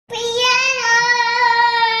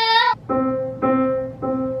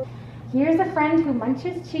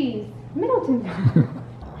munches cheese. Middleton.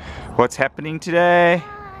 What's happening today?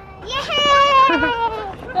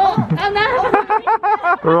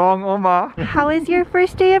 Oh no! Wrong, Oma. How is your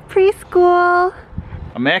first day of preschool?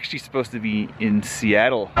 I'm actually supposed to be in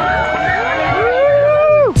Seattle.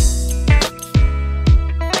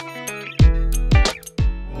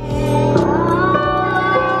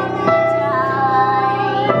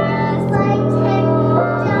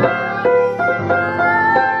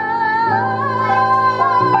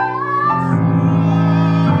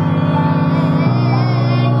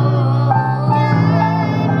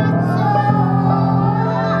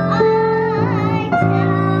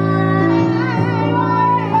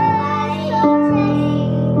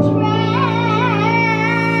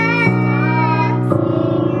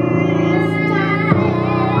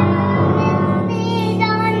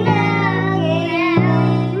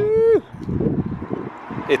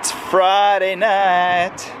 It's Friday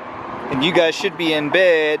night, and you guys should be in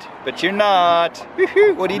bed, but you're not.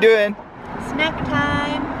 What are you doing? Snack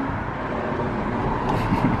time.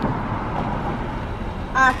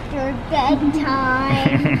 After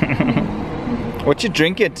bedtime. What you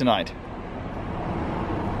drinking tonight?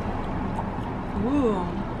 Ooh,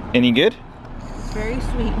 Any good? very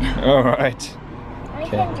sweet. All right. I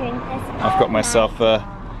can drink this. I've got myself a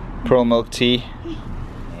pearl milk tea,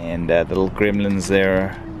 and the little gremlins there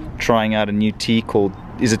are trying out a new tea called,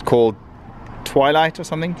 is it called Twilight or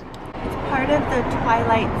something? It's part of the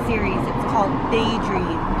Twilight series. It's called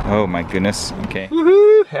Daydream. Oh my goodness, okay.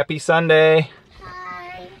 Woohoo! Happy Sunday!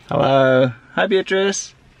 Hi. Hello! Hi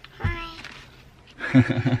Beatrice! Hi.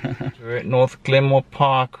 We're at North Glenmore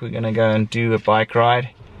Park. We're gonna go and do a bike ride.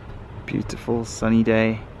 Beautiful sunny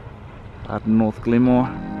day out in North Glenmore.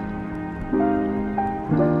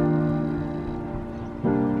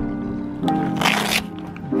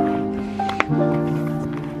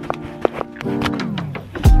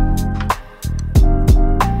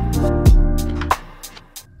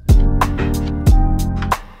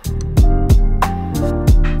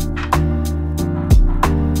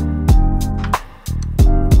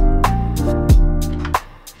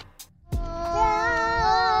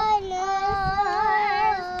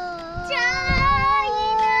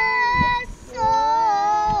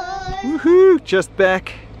 Woohoo! Just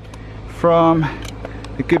back from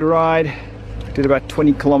a good ride. Did about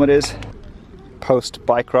 20 kilometers post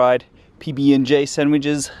bike ride. PB&J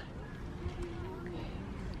sandwiches.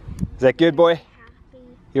 Is that good, boy? Happy.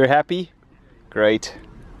 You're happy? Great.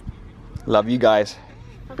 Love you guys.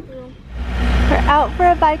 We're out for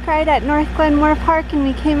a bike ride at North Glenmore Park and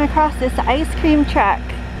we came across this ice cream truck.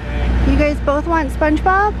 You guys both want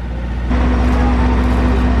SpongeBob?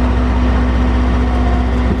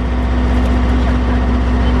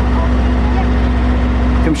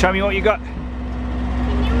 Come show me what you got.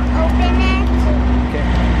 Can you open it?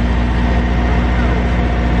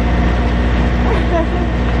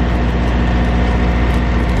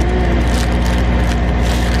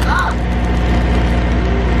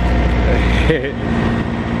 Okay.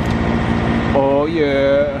 Oh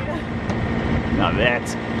yeah. Now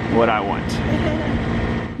that's what I want.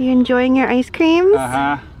 You enjoying your ice creams?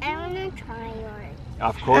 Uh-huh. I want to try yours.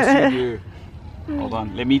 Of course you do. Hold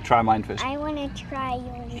on, let me try mine first. I want to try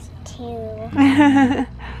yours too.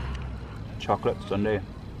 Chocolate sundae.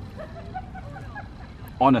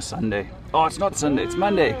 On a Sunday. Oh, it's not Sunday, it's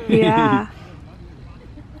Monday. Yeah.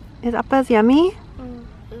 Is Appa's yummy?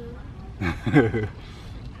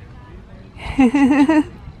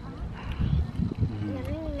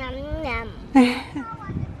 Yum, yum, yum.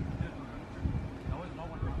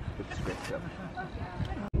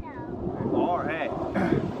 Oh, hey.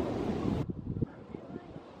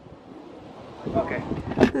 Okay.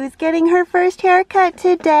 Who's getting her first haircut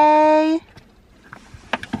today?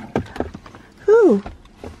 Who?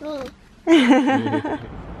 Me.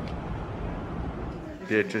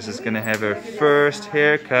 Beatrice is gonna have her first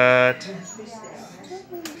haircut.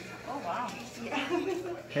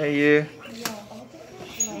 Hey you.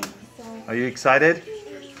 Are you excited?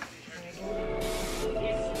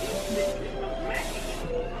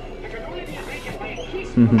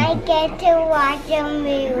 I get to watch a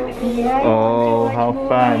movie. Oh, how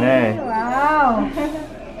fun, eh? Wow.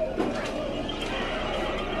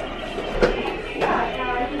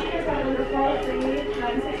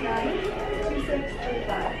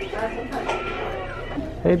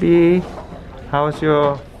 Hey Bee, how was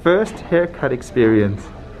your first haircut experience?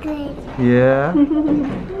 Good. Yeah?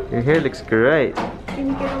 Your hair looks great. Can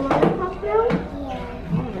you get a lollipop now?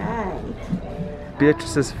 Yeah. Alright.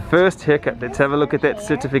 Beatrice's first haircut. Let's have a look at that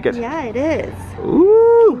certificate. Yeah, it is.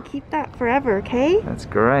 Ooh, Keep that forever, okay? that's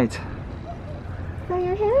great. Is that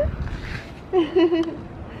your hair?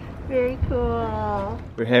 Very cool.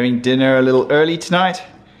 We're having dinner a little early tonight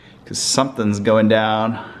because something's going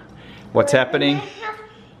down. What's happening?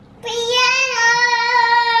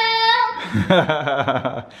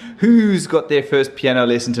 Piano! Who's got their first piano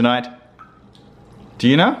lesson tonight? Do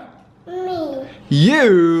you know? Me.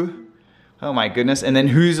 You? Oh my goodness. And then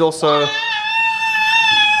who's also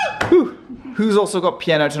who's also got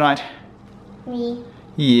piano tonight? Me.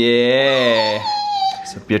 Yeah.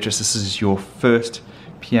 So Beatrice, this is your first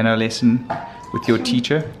piano lesson with your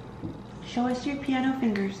teacher. Show us your piano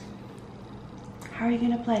fingers. How are you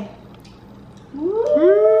gonna play?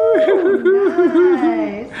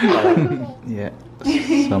 Nice. Yeah.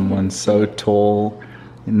 Someone so tall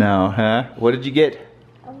now, huh? What did you get?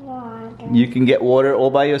 Water. You can get water all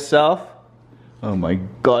by yourself? Oh my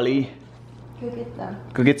golly. Go get them.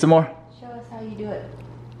 Go get some more. Show us how you do it.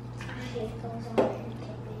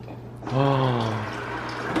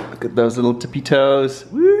 Oh, look at those little tippy toes.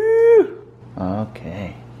 Woo!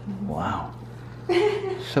 Okay. Wow.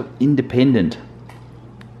 So independent.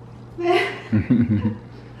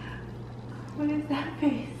 What is that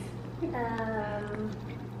face?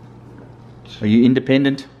 Are you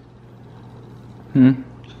independent? Are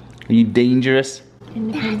you dangerous?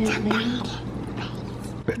 Independently.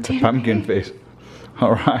 That's a pumpkin face.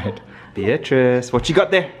 Alright. Beatrice, what you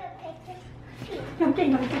got there? Okay,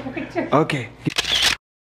 you want to take a picture? Okay.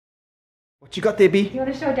 What you got there, B? You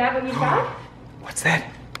want to show Dad what you got? What's that?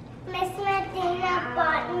 Miss Medina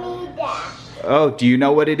bought me that. Oh, do you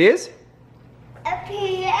know what it is? A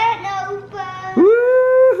piano bar.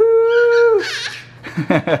 Woohoo!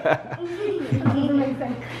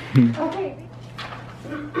 Okay.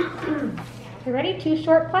 You ready? 2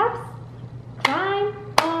 short claps. Climb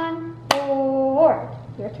on board.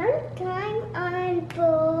 Your turn. Climb on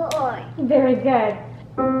board. Very good.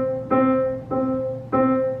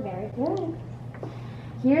 Very good.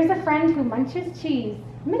 Here's a friend who munches cheese.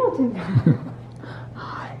 Middleton.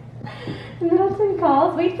 Hi. Middleton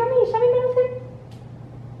calls. Wait for me. Show me Middleton.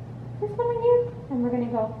 This one right here. And we're going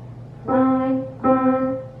to go. Climb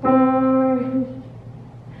on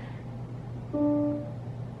board.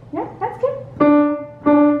 Yeah, that's good.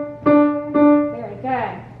 Very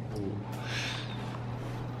good.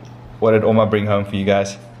 What did Oma bring home for you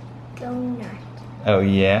guys? Donut. Oh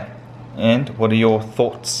yeah? And what are your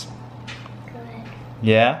thoughts? Good.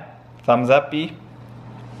 Yeah? Thumbs up, B?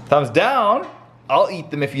 Thumbs down? I'll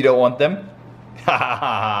eat them if you don't want them. Ha ha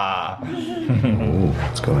ha!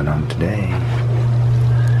 What's going on today?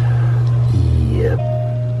 Yep.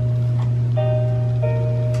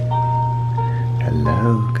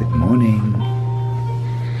 Hello, good morning.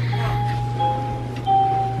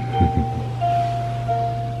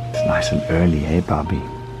 It's nice and early, hey, Bobby?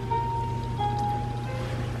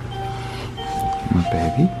 My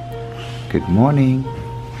baby. Good morning. Come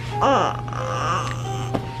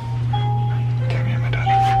here, my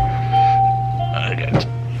darling. Okay.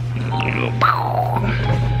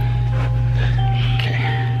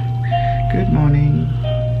 Good morning.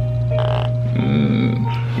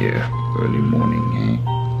 Yeah, early morning, hey?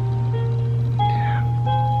 Yeah.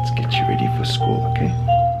 Let's get you ready for school, okay?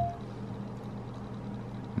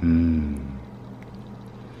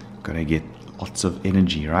 Gotta get lots of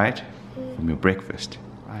energy, right? From your breakfast.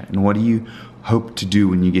 Right. And what do you hope to do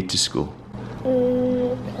when you get to school?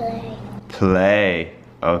 Play. Play.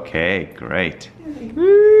 Okay, great.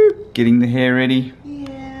 Woo. Getting the hair ready?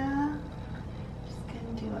 Yeah. Just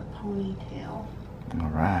gonna do a ponytail.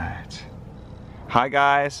 Alright. Hi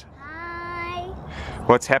guys. Hi.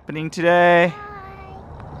 What's happening today?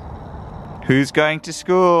 Hi. Who's going to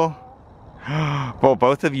school? Well,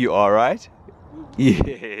 both of you are, right?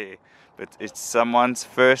 Yeah. But it's someone's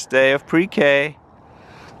first day of pre-K.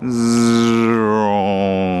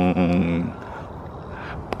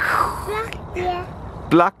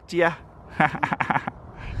 Blocked ya.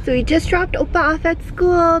 So we just dropped Opa off at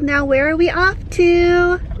school. Now where are we off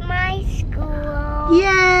to? My school.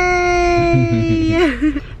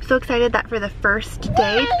 Yay! So excited that for the first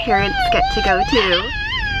day, parents get to go too.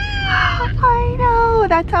 I know,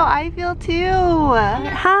 that's how I feel too.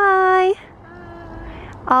 Hi.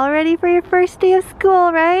 All ready for your first day of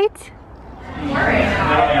school, right?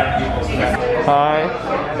 Hi.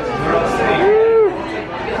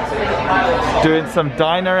 Doing some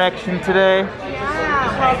diner action today.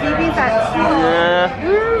 Yeah, well, BB's at school.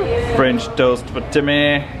 Yeah. French toast for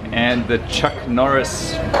Timmy and the Chuck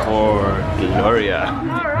Norris for Gloria.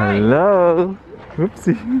 Hello.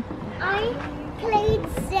 Oopsie. I played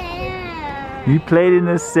sand. You played in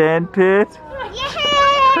the sand pit? Yeah.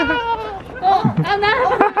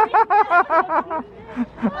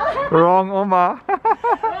 Wrong, Oma.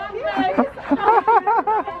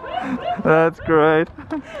 That's great.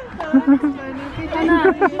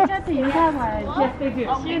 Yes, they do.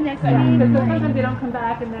 See you next week. Because sometimes they don't come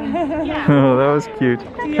back and then. Oh, that was cute.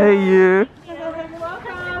 Hey, you.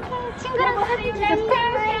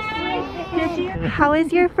 How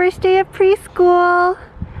is your first day of preschool?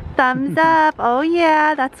 Thumbs up. Oh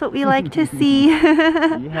yeah, that's what we like to see.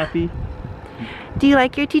 Are you happy? Do you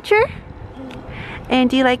like your teacher? And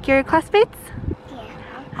do you like your classmates?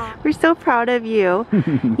 We're so proud of you.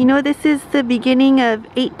 You know, this is the beginning of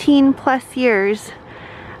 18 plus years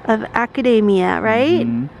of academia, right?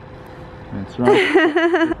 That's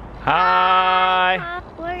right. Hi!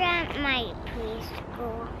 We're at my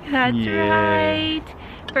preschool. That's Yeah. right.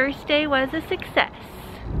 First day was a success.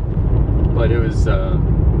 But it was,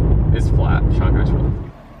 it's flat. Shotgun's really.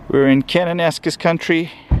 We're in Kananaskis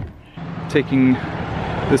country, taking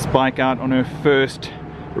this bike out on her first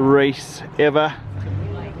race ever.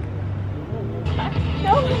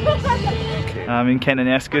 I'm in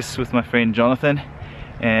Kananaskis with my friend Jonathan,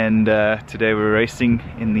 and today we're racing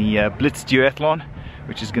in the Blitz Duathlon,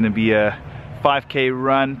 which is going to be a 5k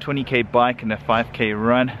run, 20k bike and a 5k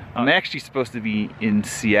run. I'm actually supposed to be in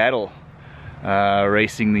Seattle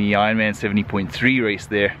racing the Ironman 70.3 race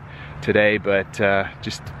there today, but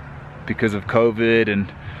just because of COVID and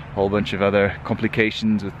a whole bunch of other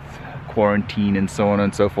complications with quarantine and so on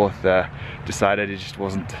and so forth, decided it just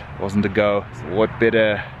wasn't a go. So what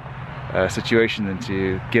better situation than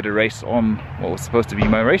to get a race on what was supposed to be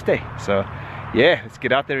my race day. So yeah, let's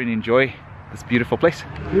get out there and enjoy this beautiful place.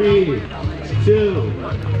 3, 2,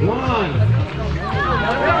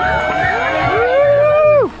 1.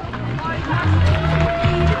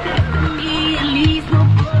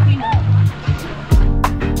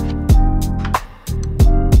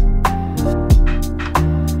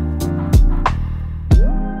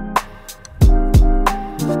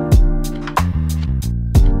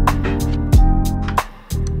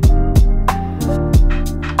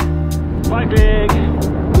 Bye, big.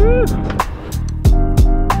 Woo.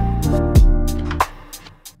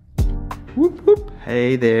 Whoop, whoop.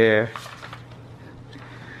 Hey there.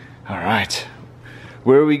 All right,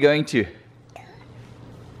 where are we going to?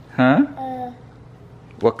 Huh?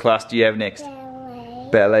 What class do you have next?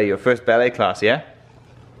 Ballet, your first ballet class, yeah?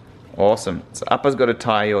 Awesome. So Appa's got to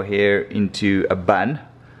tie your hair into a bun.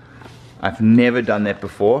 I've never done that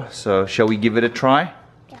before, so shall we give it a try?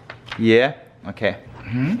 Yeah? Okay.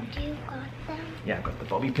 You got them? Yeah, I've got the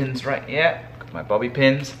bobby pins right here. Got my bobby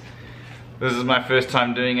pins. This is my first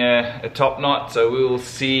time doing a top knot, so we will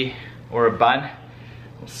see, or a bun.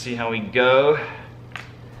 We'll see how we go.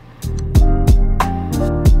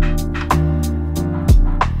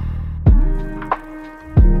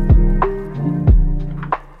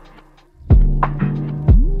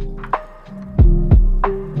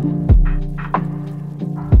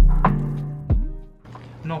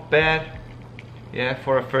 Not bad. Yeah,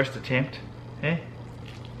 for a first attempt. Hey?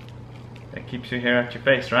 That keeps your hair out your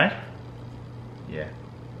face, right? Yeah.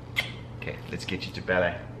 Okay, let's get you to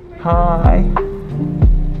ballet. Hi.